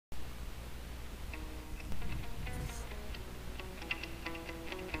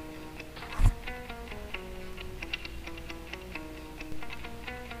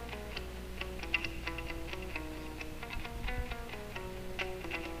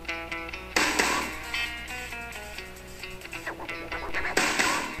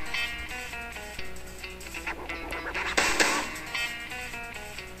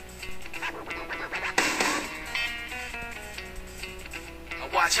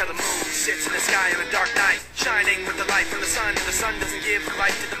how the moon sits in the sky on a dark night, shining with the light from the sun. The sun doesn't give the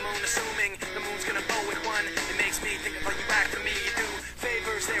light to the moon, assuming the moon's gonna owe it one. It makes me think of how you act for me. You do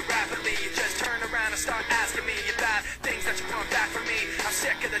favors there rapidly. You just turn around and start asking me about things that you want back from me. I'm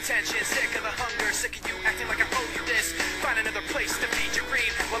sick of the tension, sick of the hunger, sick of you acting like I owe you this. Find another place to feed your greed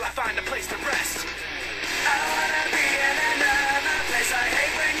while I find a place to rest. I wanna be in another place. I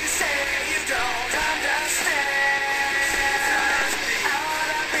hate when you say you don't understand. I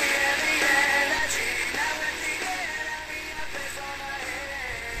wanna be in the energy, not with the enemy, a place on my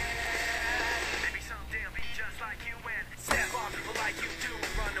head. Maybe someday I'll be just like you and step on people like you do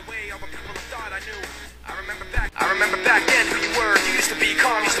and run away all the people I thought I knew. I remember back then who you were. You used to be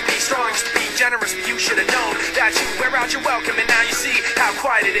calm, used to be strong, used to be generous, but you should have known that you wear out your welcome, and now you see how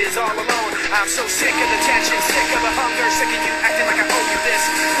quiet it is all alone. I'm so sick of the tension, sick of the hunger, sick of you acting like I owe you this.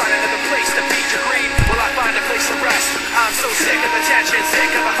 Find another place to feed your greed while I find a place to rest. I'm so sick of the tension,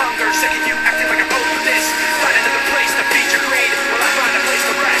 sick of the hunger, sick of you